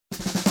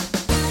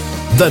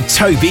The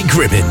Toby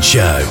Gribbin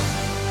Show.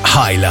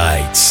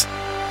 Highlights.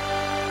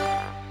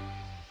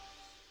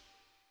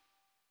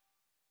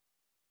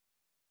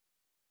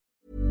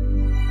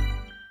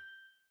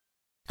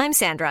 I'm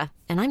Sandra,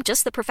 and I'm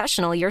just the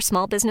professional your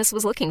small business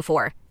was looking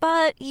for.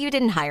 But you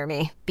didn't hire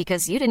me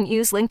because you didn't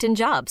use LinkedIn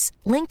Jobs.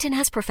 LinkedIn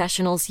has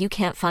professionals you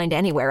can't find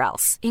anywhere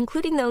else,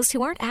 including those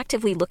who aren't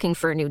actively looking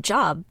for a new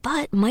job,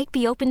 but might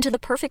be open to the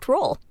perfect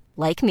role,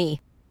 like me.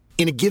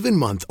 In a given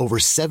month, over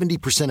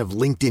 70% of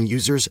LinkedIn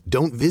users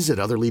don't visit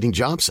other leading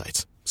job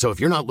sites. So if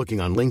you're not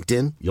looking on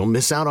LinkedIn, you'll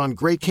miss out on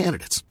great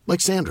candidates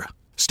like Sandra.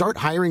 Start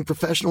hiring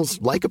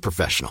professionals like a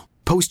professional.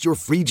 Post your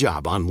free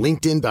job on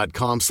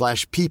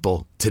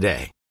linkedin.com/people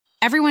today.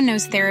 Everyone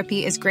knows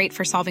therapy is great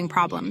for solving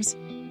problems,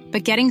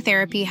 but getting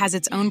therapy has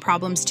its own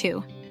problems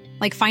too,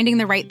 like finding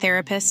the right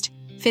therapist,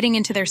 fitting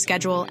into their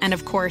schedule, and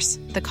of course,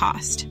 the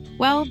cost.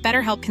 Well,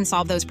 BetterHelp can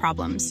solve those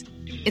problems.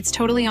 It's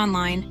totally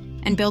online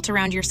and built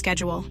around your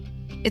schedule.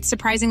 It's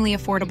surprisingly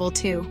affordable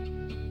too.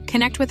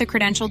 Connect with a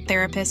credentialed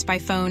therapist by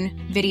phone,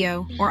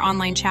 video, or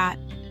online chat,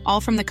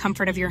 all from the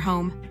comfort of your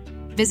home.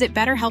 Visit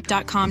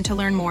BetterHelp.com to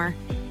learn more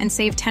and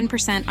save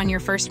 10% on your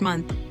first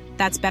month.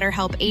 That's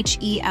BetterHelp,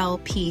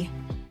 H-E-L-P.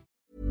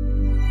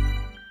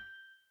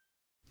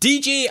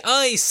 DJ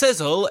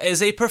iSizzle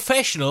is a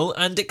professional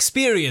and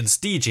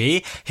experienced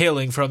DJ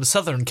hailing from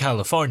Southern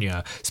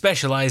California,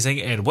 specialising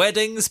in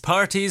weddings,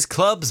 parties,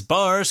 clubs,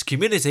 bars,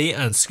 community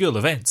and school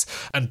events,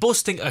 and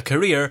boasting a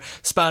career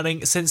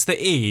spanning since the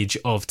age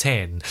of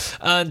 10.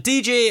 And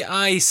DJ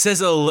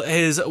iSizzle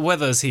is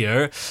with us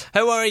here.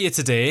 How are you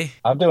today?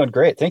 I'm doing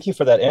great. Thank you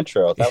for that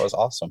intro. That was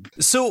awesome.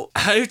 So,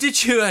 how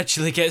did you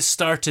actually get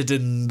started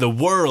in the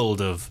world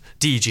of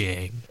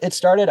DJing? It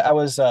started, I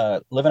was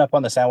living up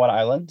on the San Juan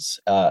Islands,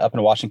 up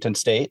in Washington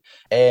State,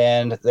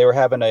 and they were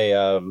having they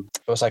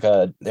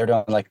were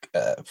doing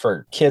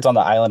for kids on the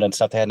island and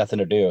stuff. They had nothing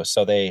to do,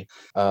 so they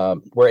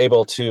were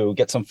able to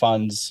get some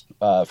funds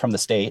from the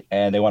state,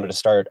 and they wanted to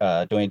start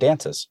doing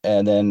dances.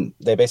 And then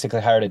they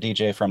basically hired a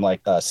DJ from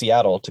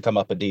Seattle to come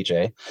up and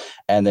DJ,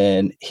 and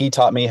then he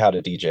taught me how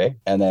to DJ,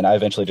 and then I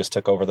eventually just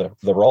took over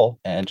the role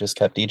and just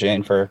kept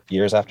DJing for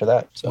years after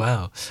that. So.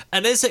 Wow.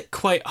 And is it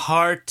quite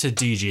hard to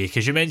DJ?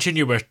 Because you mentioned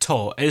you were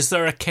taught. Is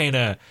there a kind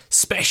of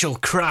special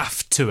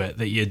craft to it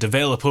that you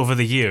develop over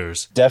the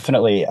years?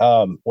 Definitely.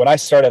 When I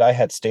started, I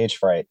had stage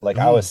fright.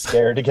 I was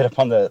scared to get up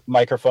on the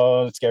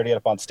microphone, scared to get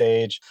up on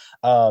stage.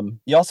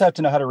 You also have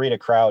to know how to read a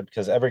crowd,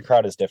 because every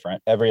crowd is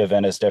different. Every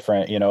event is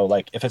different.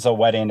 If it's a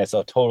wedding, it's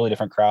a totally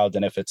different crowd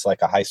than if it's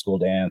like a high school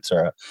dance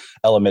or a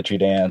elementary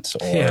dance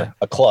or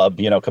a club,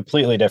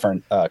 completely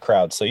different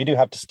crowds. So you do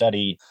have to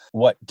study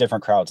what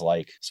different crowds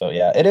like. So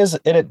yeah,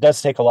 it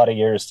does take a lot of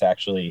years to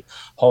actually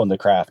hone the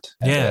craft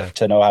and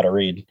to know how to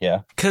read. Yeah.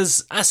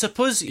 Because I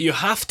suppose you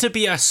have to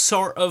be a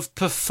sort of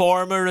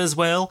performer as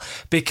well,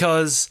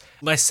 because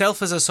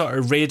myself as a sort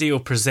of radio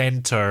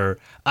presenter,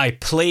 I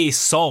play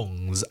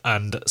songs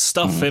and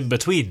stuff in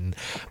between,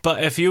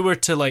 but if you were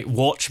to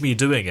watch me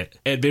doing it,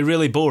 it'd be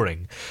really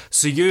boring.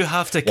 So you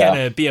have to kind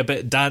of be a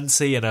bit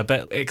dancey and a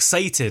bit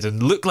excited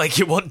and look like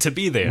you want to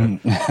be there.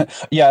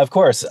 Yeah, of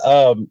course.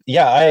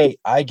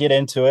 I get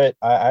into it.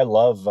 I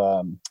love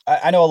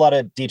I know a lot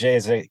of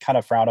DJs, they kind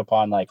of frown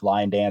upon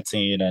line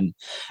dancing and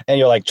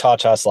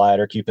cha-cha slide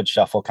or Cupid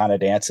shuffle kind of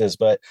dances,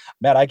 but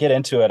man, I get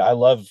into it. I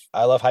love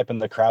hyping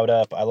the crowd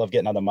up. I love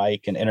getting on the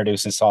mic and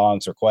introducing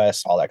songs,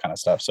 requests, all that kind of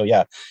stuff. So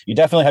yeah, you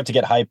definitely have to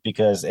get hyped,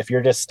 because if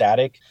you're just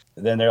static,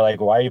 then they're like,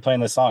 why are you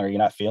playing this song? Are you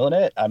not feeling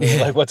it? I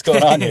mean, what's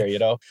going on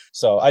here,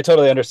 So I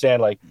totally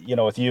understand,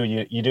 with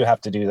you do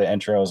have to do the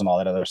intros and all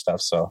that other stuff.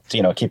 So,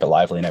 keep it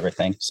lively and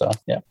everything. So,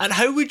 yeah. And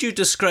how would you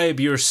describe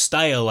your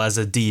style as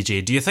a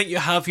DJ? Do you think you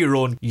have your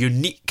own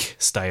unique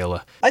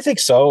style? I think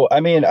so.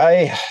 I mean,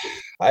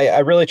 I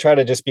really try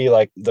to just be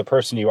the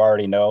person you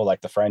already know,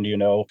 the friend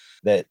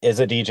that is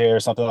a DJ or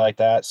something like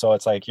that. So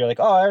it's you're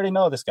oh, I already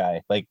know this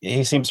guy.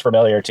 He seems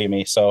familiar to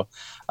me. So,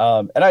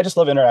 and I just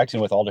love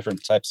interacting with all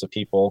different types of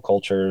people,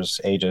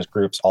 cultures, ages,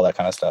 groups, all that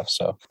kind of stuff.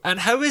 So. And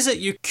how is it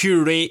you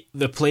curate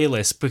the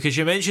playlist? Because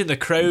you mentioned the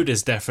crowd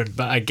is different,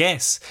 but I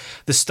guess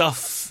the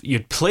stuff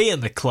you'd play in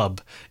the club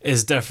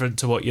is different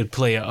to what you'd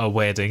play at a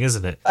wedding,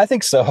 isn't it? I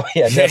think so.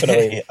 Yeah,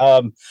 definitely.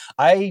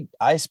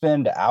 I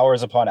spend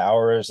hours upon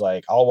hours.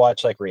 I'll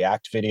watch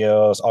React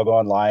videos. I'll go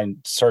online,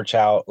 search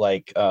out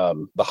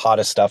the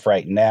hottest stuff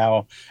right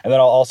now, and then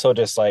I'll also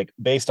just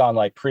based on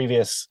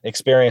previous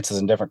experiences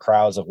in different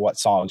crowds of what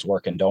songs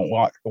work and don't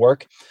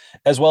work,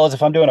 as well as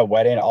if I'm doing a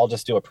wedding, I'll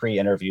just do a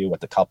pre-interview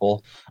with the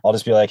couple. I'll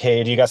just be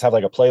hey, do you guys have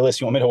a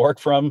playlist you want me to work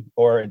from,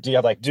 or do you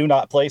have do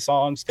not play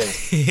songs? Because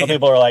some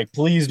people are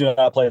please do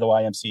not play the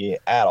YMCA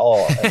at all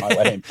at my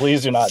wedding.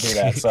 Please do not do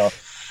that. So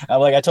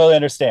I'm I totally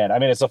understand. I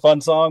mean, it's a fun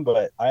song,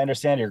 but I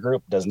understand your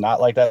group does not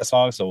like that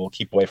song, so we'll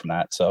keep away from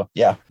that. So,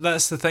 yeah.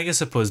 That's the thing, I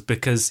suppose,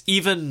 because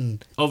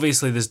even,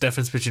 obviously, there's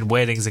difference between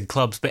weddings and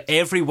clubs, but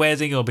every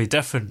wedding will be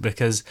different,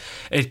 because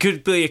it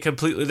could be a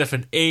completely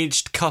different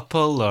aged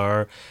couple,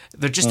 or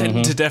they're just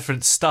into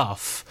different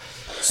stuff.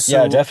 So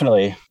yeah,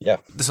 definitely. Yeah,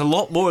 there's a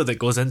lot more that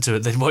goes into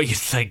it than what you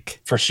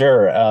think. for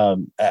sure.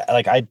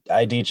 Like I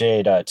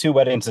DJ'd 2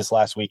 weddings this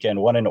last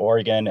weekend, one in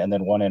Oregon and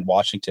then one in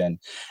Washington,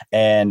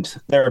 and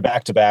they're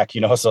back to back.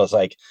 So it's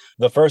like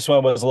the first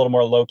one was a little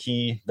more low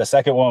key. The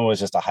second one was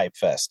just a hype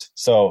fest.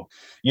 So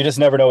you just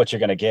never know what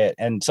you're gonna get.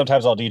 And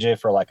sometimes I'll DJ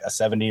for like a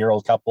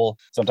 70-year-old couple.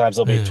 Sometimes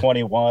they'll be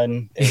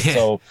 21.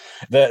 So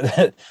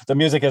the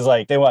music is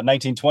like they want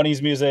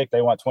 1920s music,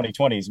 they want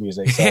 2020s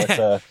music. So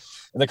it's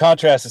the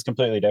contrast is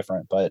completely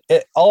different, but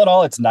all in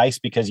all, it's nice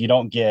because you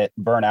don't get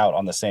burnt out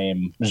on the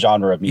same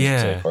genre of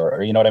music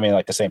or you know what I mean?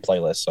 Like the same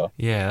playlist. So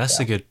yeah, that's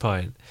a good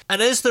point.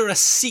 And is there a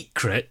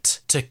secret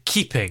to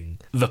keeping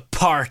the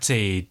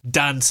party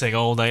dancing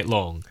all night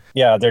long?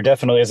 Yeah, there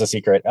definitely is a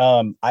secret.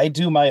 I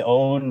do my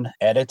own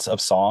edits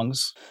of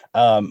songs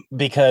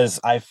because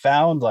I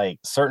found like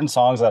certain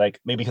songs that I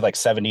maybe like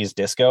 70s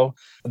disco,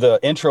 the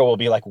intro will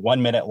be like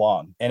 1 minute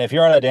long. And if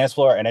you're on a dance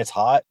floor and it's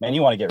hot, man,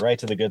 you want to get right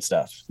to the good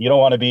stuff. You don't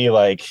want to be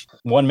like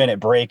 1 minute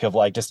break of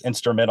like just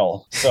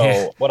instrumental.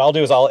 So what I'll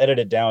do is I'll edit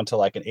it down to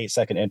like an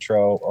 8-second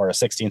intro or a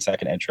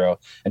 16-second intro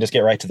and just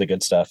get right to the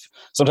good stuff.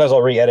 Sometimes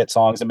I'll re-edit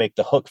songs and make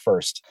the hook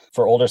first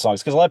for older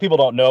songs because a lot of people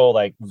don't know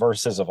like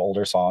verses of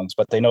older songs,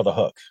 but they know the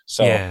hook.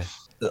 So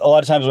a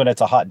lot of times when it's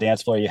a hot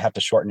dance floor, you have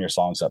to shorten your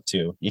songs up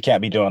too. You can't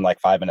be doing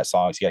like 5-minute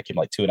songs. You got to keep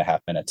them like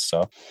 2.5 minutes.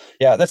 So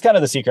yeah, that's kind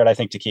of the secret, I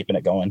think, to keeping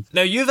it going.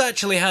 Now, you've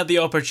actually had the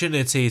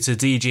opportunity to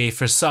DJ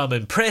for some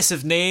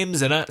impressive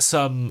names and at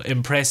some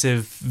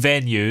impressive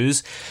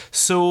venues.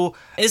 So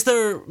is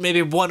there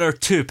maybe one or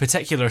two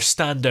particular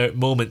standout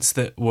moments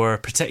that were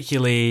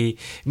particularly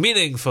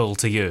meaningful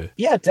to you?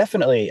 Yeah,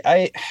 definitely.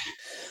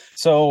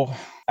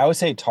 I would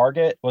say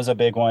Target was a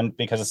big one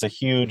because it's a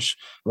huge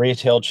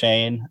retail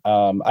chain.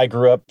 I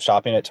grew up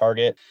shopping at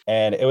Target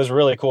and it was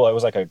really cool. It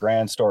was like a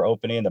grand store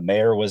opening. The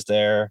mayor was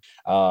there.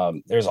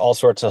 There's all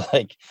sorts of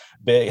like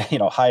big,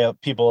 high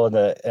up people in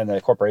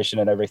the corporation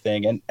and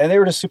everything. And they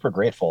were just super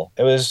grateful.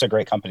 It was just a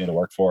great company to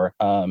work for.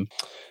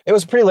 It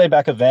was a pretty laid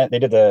back event. They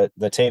did the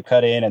tape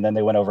cutting and then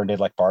they went over and did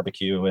like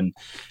barbecue and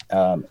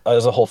it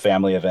was a whole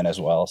family event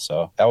as well.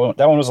 So that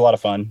one was a lot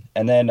of fun.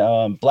 And then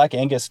Black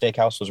Angus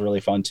Steakhouse was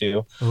really fun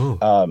too.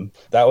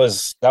 That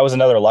was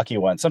another lucky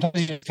one.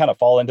 Sometimes you just kind of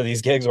fall into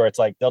these gigs where it's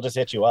like they'll just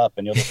hit you up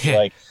and you'll just be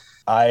like,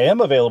 I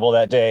am available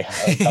that day.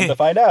 Come to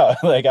find out.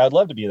 Like I'd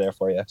love to be there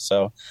for you.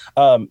 So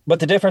but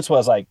the difference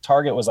was like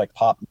Target was like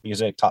pop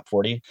music, top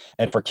 40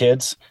 and for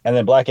kids, and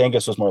then Black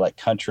Angus was more like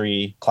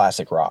country,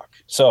 classic rock.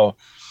 So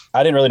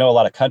I didn't really know a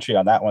lot of country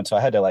on that one, so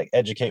I had to like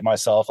educate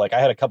myself. Like I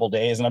had a couple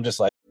days and I'm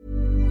just like,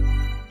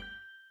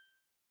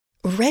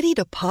 ready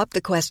to pop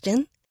the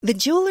question? The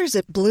jewelers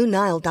at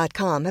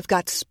BlueNile.com have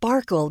got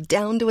sparkle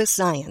down to a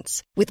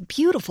science with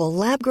beautiful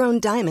lab-grown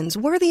diamonds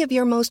worthy of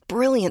your most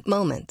brilliant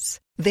moments.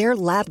 Their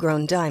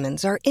lab-grown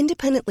diamonds are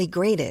independently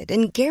graded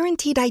and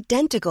guaranteed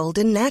identical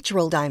to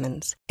natural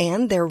diamonds,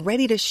 and they're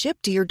ready to ship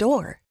to your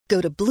door. Go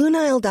to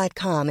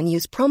BlueNile.com and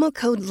use promo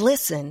code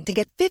LISTEN to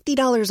get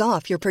 $50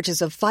 off your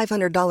purchase of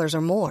 $500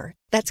 or more.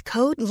 That's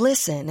code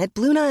LISTEN at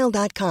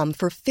BlueNile.com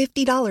for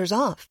 $50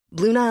 off.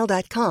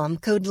 BlueNile.com,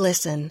 code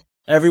LISTEN.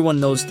 Everyone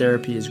knows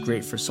therapy is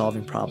great for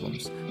solving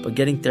problems, but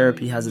getting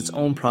therapy has its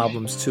own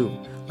problems too,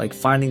 like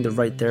finding the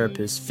right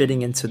therapist,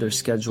 fitting into their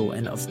schedule,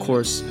 and of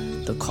course,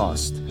 the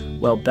cost.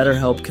 Well,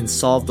 BetterHelp can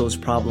solve those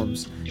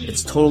problems.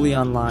 It's totally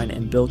online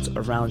and built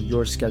around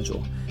your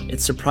schedule.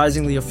 It's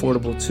surprisingly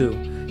affordable too.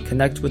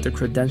 Connect with a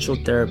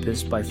credentialed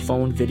therapist by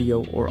phone,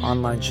 video, or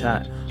online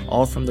chat,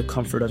 all from the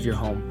comfort of your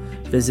home.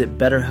 Visit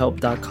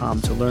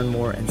BetterHelp.com to learn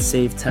more and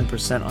save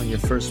 10% on your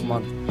first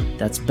month.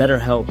 That's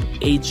BetterHelp,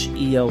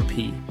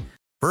 H-E-L-P.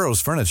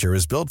 Burrow's furniture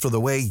is built for the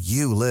way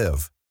you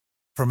live.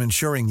 From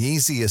ensuring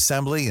easy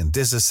assembly and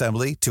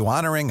disassembly to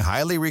honoring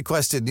highly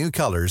requested new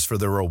colors for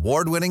their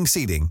award-winning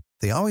seating,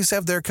 they always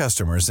have their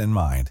customers in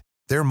mind.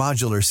 Their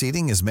modular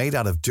seating is made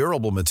out of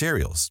durable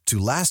materials to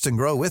last and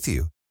grow with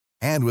you.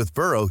 And with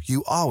Burrow,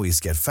 you always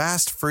get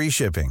fast, free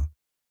shipping.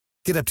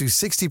 Get up to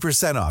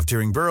 60% off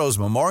during Burrow's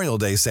Memorial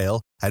Day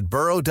sale at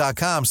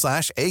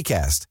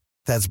burrow.com/ACAST.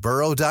 That's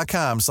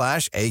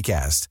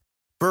burrow.com/ACAST.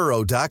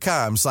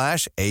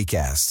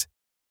 burrow.com/ACAST.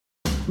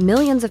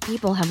 Millions of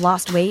people have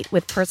lost weight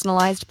with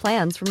personalized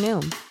plans from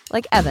Noom.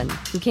 Like Evan,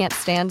 who can't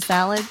stand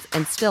salads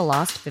and still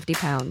lost 50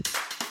 pounds.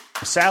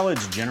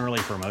 Salads generally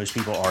for most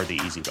people are the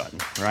easy button,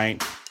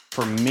 right?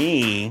 For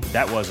me,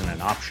 that wasn't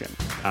an option.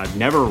 I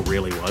never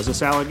really was a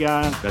salad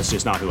guy. That's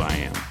just not who I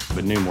am.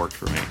 But Noom worked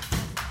for me.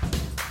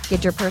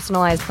 Get your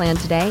personalized plan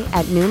today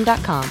at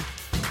Noom.com.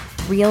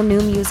 Real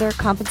Noom user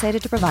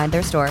compensated to provide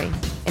their story.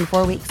 In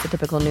 4 weeks, the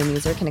typical Noom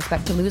user can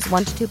expect to lose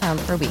 1 to 2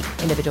 pounds per week.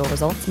 Individual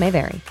results may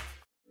vary.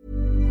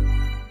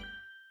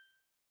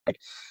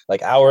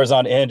 like hours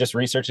on end, just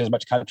researching as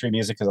much country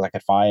music as I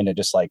could find, and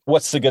just like,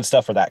 what's the good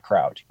stuff for that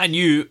crowd. And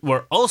you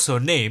were also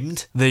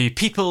named the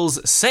People's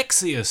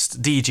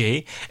Sexiest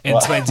DJ in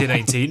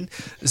 2019.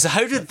 So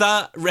how did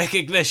that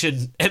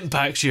recognition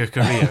impact your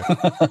career?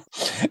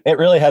 It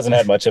really hasn't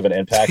had much of an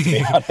impact, to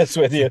be honest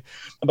with you.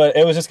 But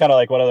it was just kind of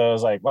like one of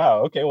those, like, wow,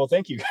 okay, well,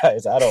 thank you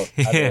guys.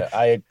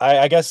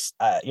 I guess,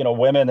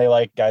 women, they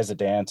like guys that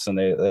dance, and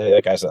they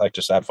like guys that like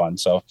just have fun.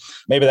 So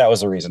maybe that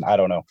was the reason. I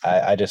don't know.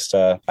 I just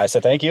I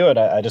said thank you, and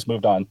I just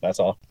moved on. That's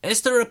all.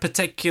 Is there a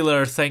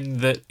particular thing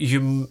that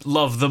you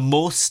love the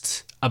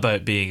most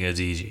about being a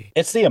DJ?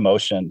 It's the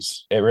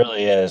emotions. It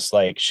really is,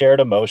 like, shared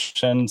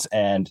emotions,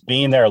 and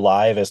being there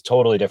live is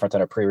totally different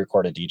than a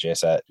pre-recorded DJ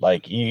set.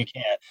 Like, you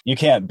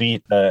can't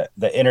beat the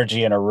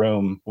energy in a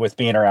room with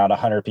being around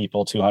 100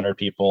 people, 200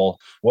 people,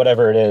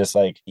 whatever it is.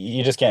 Like,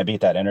 you just can't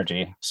beat that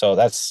energy. So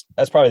that's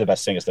probably the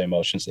best thing, is the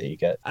emotions that you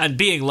get. And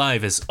being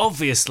live is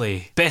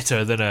obviously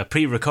better than a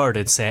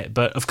pre-recorded set,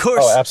 but of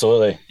course,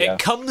 absolutely, it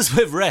comes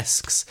with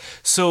risks.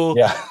 So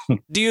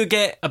do you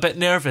get a bit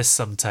nervous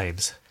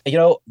sometimes?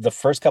 The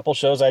first couple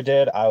shows I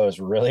did, I was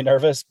really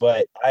nervous,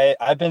 but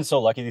I've been so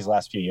lucky these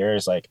last few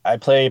years. Like, I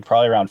played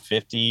probably around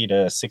 50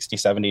 to 60,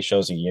 70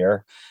 shows a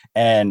year,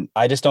 and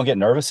I just don't get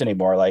nervous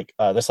anymore. Like,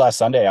 this last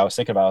Sunday, I was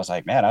thinking about, I was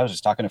like, man, I was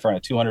just talking in front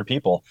of 200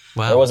 people.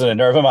 Wow. There wasn't a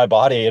nerve in my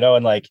body,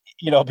 and like,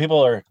 a lot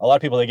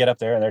of people, they get up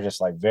there and they're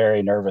just like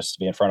very nervous to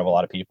be in front of a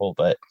lot of people.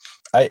 But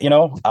I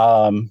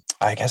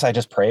guess I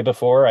just pray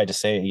before. I just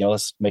say,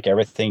 let's make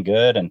everything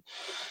good, and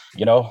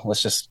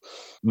let's just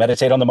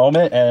meditate on the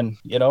moment, and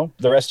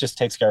the rest just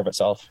takes care of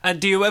itself. And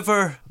do you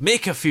ever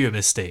make a few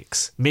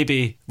mistakes,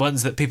 maybe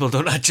ones that people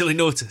don't actually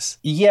notice?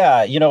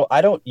 Yeah,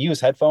 I don't use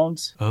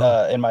headphones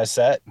in my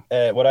set.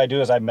 What I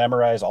do is I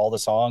memorize all the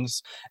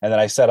songs, and then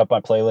I set up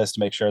my playlist to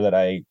make sure that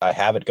I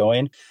have it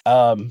going.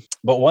 But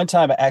one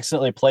time I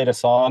accidentally played a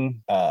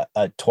song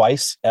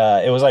twice.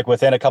 It was like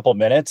within a couple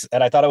minutes,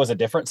 and I thought it was a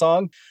different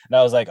song, and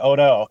I was like, oh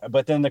no.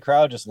 But then the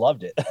crowd just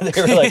loved it.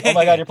 They were like, oh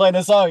my God, you're playing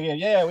this song again.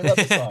 Yeah, we love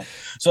this song.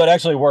 So it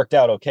actually worked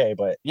out okay.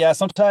 But yeah,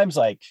 sometimes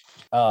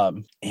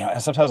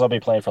sometimes I'll be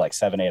playing for like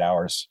 7-8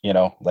 hours,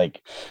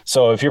 like,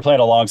 so if you're playing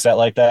a long set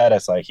like that,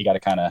 it's like, you got to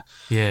kind of,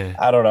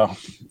 I don't know,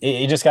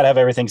 you just got to have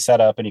everything set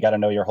up, and you got to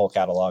know your whole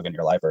catalog and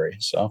your library.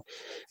 So,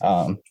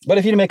 but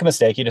if you make a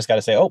mistake, you just got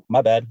to say, oh,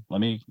 my bad.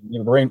 Let me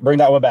bring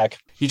that one back.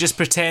 You just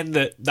pretend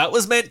that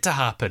was meant to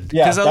happen.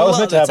 Yeah, that was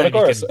meant to happen, of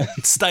course. You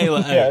can style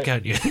it out,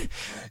 can't you?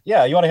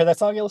 Yeah, you want to hear that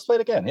song? Yeah, let's play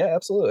it again. Yeah,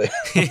 absolutely.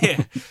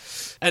 Yeah.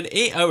 And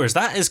 8 hours,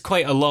 that is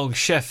quite a long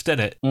shift, isn't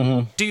it?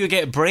 Mm-hmm. Do you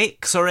get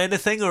breaks or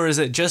anything, or is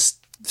it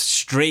just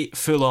straight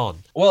full on?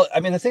 Well, I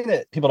mean, the thing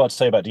that people don't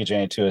say about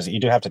DJing too is you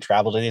do have to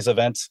travel to these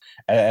events,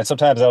 and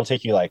sometimes that'll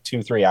take you like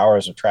 2-3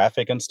 hours of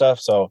traffic and stuff.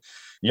 So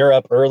you're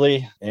up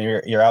early and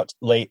you're out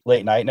late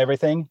night and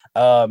everything.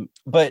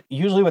 But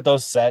usually with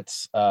those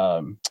sets,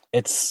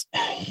 it's,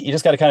 you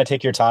just got to kind of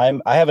take your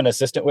time. I have an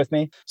assistant with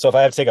me, so if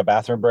I have to take a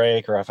bathroom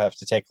break, or if I have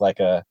to take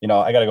like I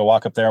got to go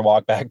walk up there and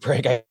walk back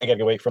break, I got to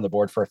go wait from the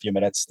board for a few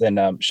minutes,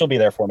 then she'll be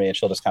there for me, and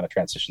she'll just kind of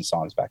transition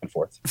songs back and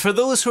forth. For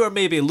those who are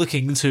maybe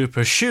looking to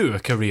pursue a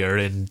career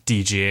in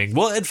DJing,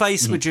 what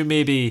advice would you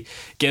maybe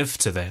give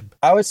to them?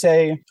 I would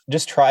say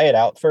just try it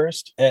out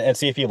first and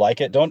see if you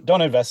like it. Don't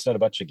invest in a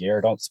bunch of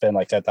gear. Don't spend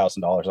like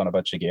 $10,000 on a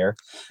bunch of gear.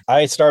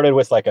 I started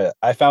with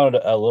I found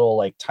a little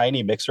like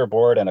tiny mixer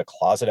board in a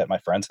closet at my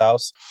friend's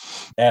house,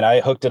 and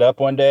I hooked it up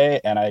one day,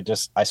 and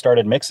I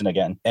started mixing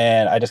again,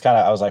 and I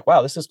was like,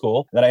 wow, this is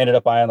cool. And then I ended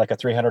up buying like a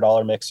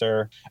 $300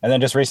 mixer, and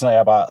then just recently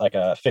I bought like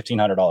a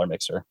 $1,500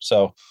 mixer.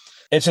 So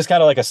it's just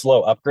kind of like a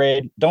slow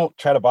upgrade. Don't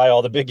try to buy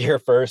all the big gear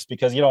first,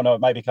 because you don't know,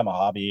 it might become a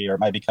hobby, or it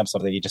might become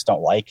something you just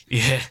don't like.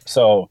 Yeah.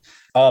 So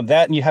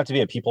that, and you have to be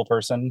a people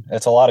person.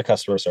 It's a lot of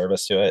customer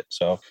service to it.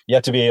 So you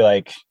have to be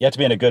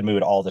in a good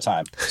mood all the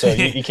time. So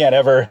you can't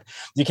ever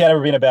be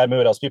in a bad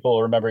mood, else people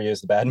will remember you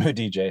as the bad mood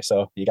DJ.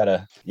 So you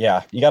gotta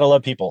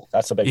love people.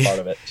 That's a big part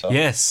of it. So.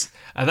 Yes.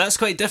 And that's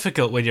quite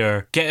difficult when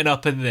you're getting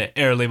up in the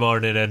early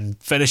morning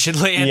and finishing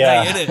late at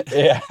night, isn't it?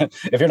 Yeah.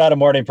 If you're not a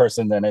morning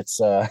person, then it's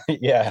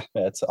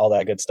it's all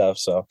that good stuff.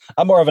 So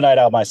I'm more of a night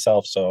owl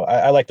myself. So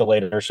I like the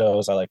later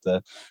shows. I like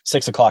the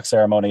 6 o'clock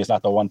ceremonies,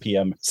 not the 1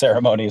 p.m.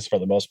 ceremonies for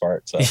the most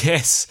part. So.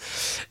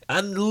 Yes.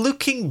 And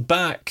looking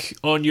back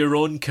on your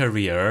own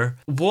career,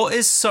 what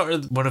is sort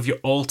of one of your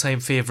all-time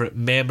favorite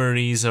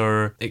memories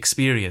or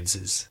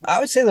experiences?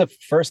 I would say the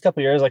first couple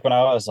of years, like when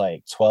I was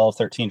like 12,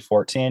 13,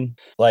 14,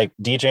 like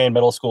DJing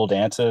middle school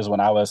dances when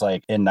I was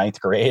like in 9th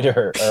grade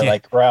or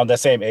like around the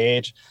same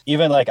age.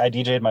 Even like I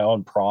DJ'd my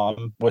own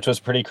prom, which was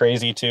pretty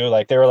crazy too.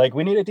 Like they were like,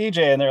 we need a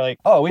DJ. And they're like,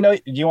 oh, we know,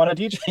 do you want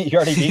to DJ? You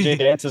already DJ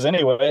dances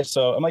anyway.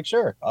 So I'm like,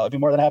 sure, I'll be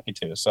more than happy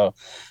to. So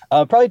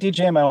probably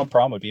DJing my own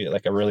prom would be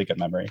like a really good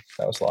memory.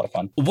 That was a lot lot of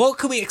fun. What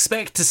can we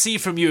expect to see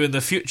from you in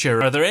the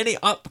future? Are there any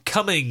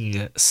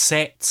upcoming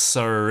sets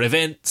or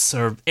events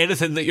or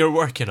anything that you're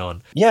working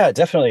on? Yeah,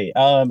 definitely.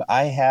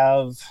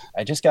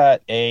 I just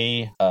got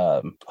a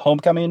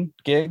homecoming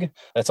gig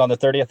that's on the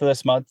 30th of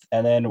this month,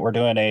 and then we're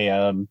doing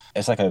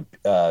it's like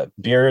a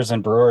beers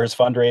and brewers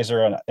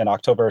fundraiser on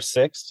October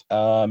 6th,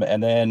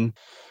 and then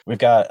we've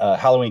got a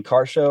Halloween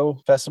car show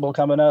festival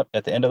coming up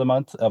at the end of the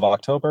month of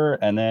October.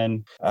 And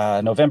then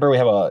November, we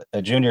have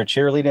a junior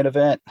cheerleading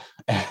event.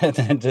 And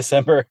then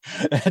December,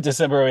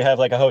 we have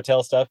like a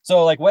hotel stuff.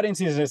 So like wedding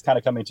season is kind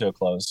of coming to a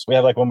close. We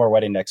have like one more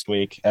wedding next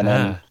week. And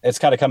then it's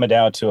kind of coming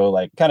down to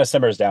like kind of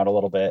simmers down a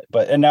little bit.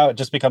 And now it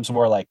just becomes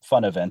more like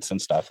fun events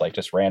and stuff, like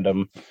just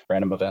random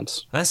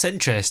events. That's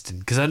interesting,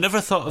 because I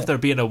never thought of there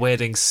being a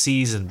wedding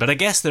season, but I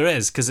guess there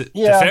is, because it's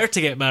prefer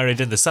to get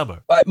married in the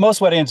summer. Most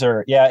weddings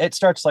are, it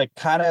starts like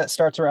kind of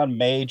starts around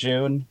May,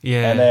 June.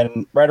 Yeah. And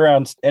then right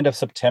around end of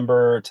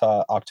September to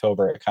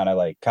October, it kind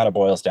of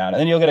boils down. And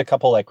then you'll get a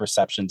couple like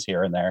receptions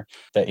here and there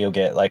that you'll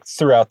get like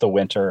throughout the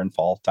winter and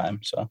fall time.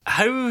 So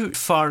how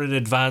far in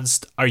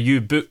advance are you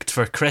booked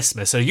for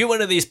Christmas? Are you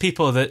one of these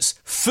people that's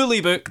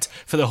fully booked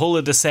for the whole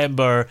of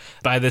December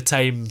by the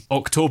time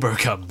October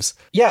comes?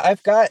 Yeah,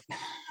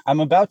 I'm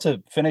about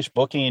to finish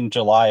booking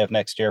July of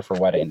next year for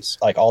weddings.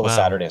 Like all the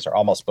Saturdays are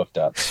almost booked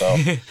up. So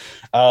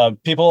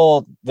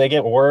people, they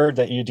get word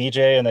that you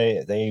DJ and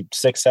they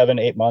 6, 7,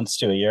 8 months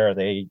to a year,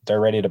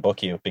 they're ready to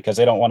book you because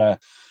they don't want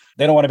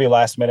to be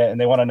last minute, and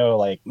they want to know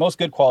like most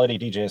good quality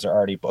DJs are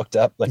already booked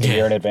up like a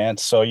year in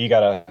advance. So you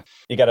gotta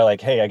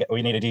like, hey,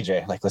 we need a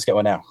DJ. Like, let's get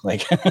one now.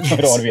 Like, we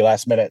don't want to be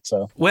last minute.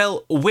 So,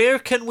 well, where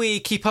can we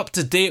keep up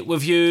to date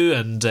with you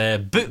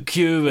and book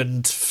you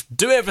and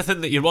do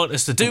everything that you want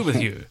us to do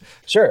with you?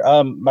 Sure.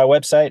 My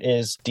website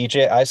is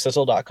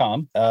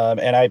iSizzle.com,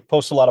 and I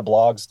post a lot of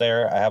blogs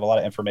there. I have a lot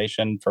of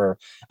information for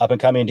up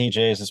and coming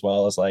DJs as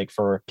well as like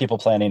for people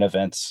planning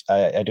events.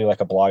 I do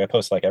like a blog. I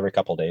post like every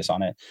couple of days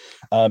on it,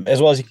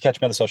 as well as you can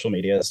catch me on the social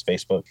medias,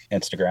 Facebook,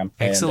 Instagram,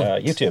 Excellent.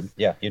 And YouTube.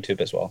 Yeah,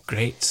 YouTube as well.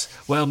 Great.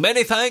 Well,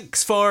 many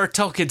thanks for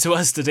talking to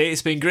us today.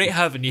 It's been great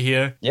having you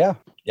here. Yeah,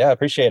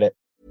 appreciate it.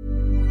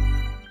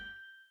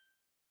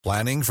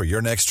 Planning for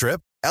your next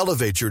trip?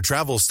 Elevate your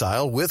travel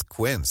style with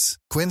Quince.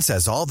 Quince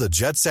has all the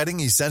jet-setting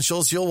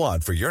essentials you'll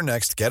want for your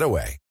next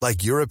getaway,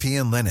 like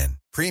European linen,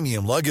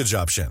 premium luggage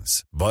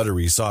options,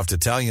 buttery soft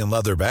Italian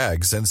leather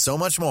bags, and so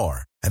much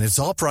more. And it's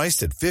all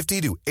priced at 50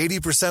 to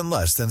 80%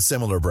 less than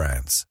similar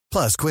brands.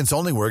 Plus, Quince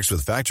only works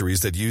with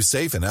factories that use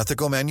safe and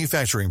ethical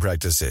manufacturing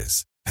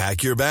practices.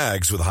 Pack your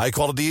bags with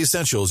high-quality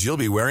essentials you'll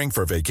be wearing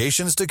for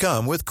vacations to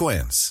come with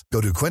Quince.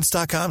 Go to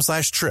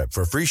quince.com/trip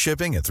for free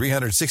shipping and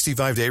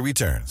 365-day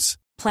returns.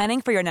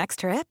 Planning for your next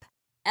trip?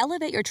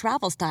 Elevate your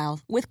travel style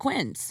with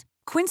Quince.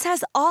 Quince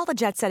has all the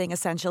jet-setting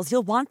essentials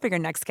you'll want for your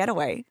next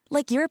getaway,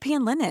 like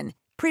European linen,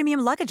 premium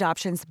luggage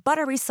options,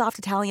 buttery soft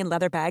Italian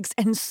leather bags,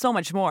 and so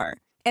much more.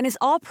 And is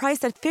all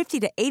priced at 50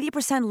 to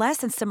 80% less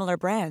than similar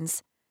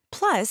brands.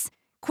 Plus,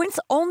 Quince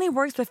only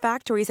works with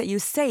factories that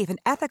use safe and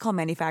ethical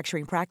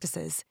manufacturing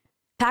practices.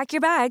 Pack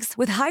your bags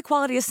with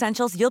high-quality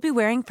essentials you'll be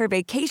wearing for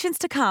vacations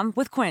to come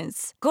with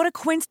Quince. Go to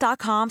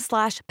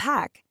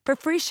quince.com/pack for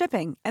free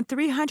shipping and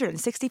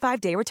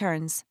 365-day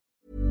returns.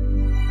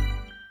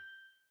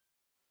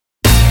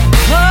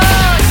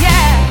 Oh,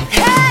 yeah!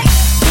 Hey!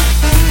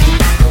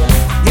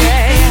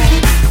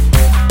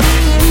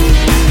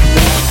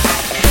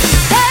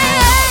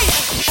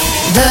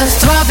 The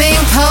throbbing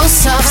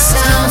pulse of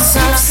sound.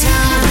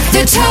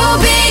 The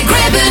Toby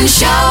Gribbon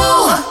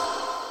Show.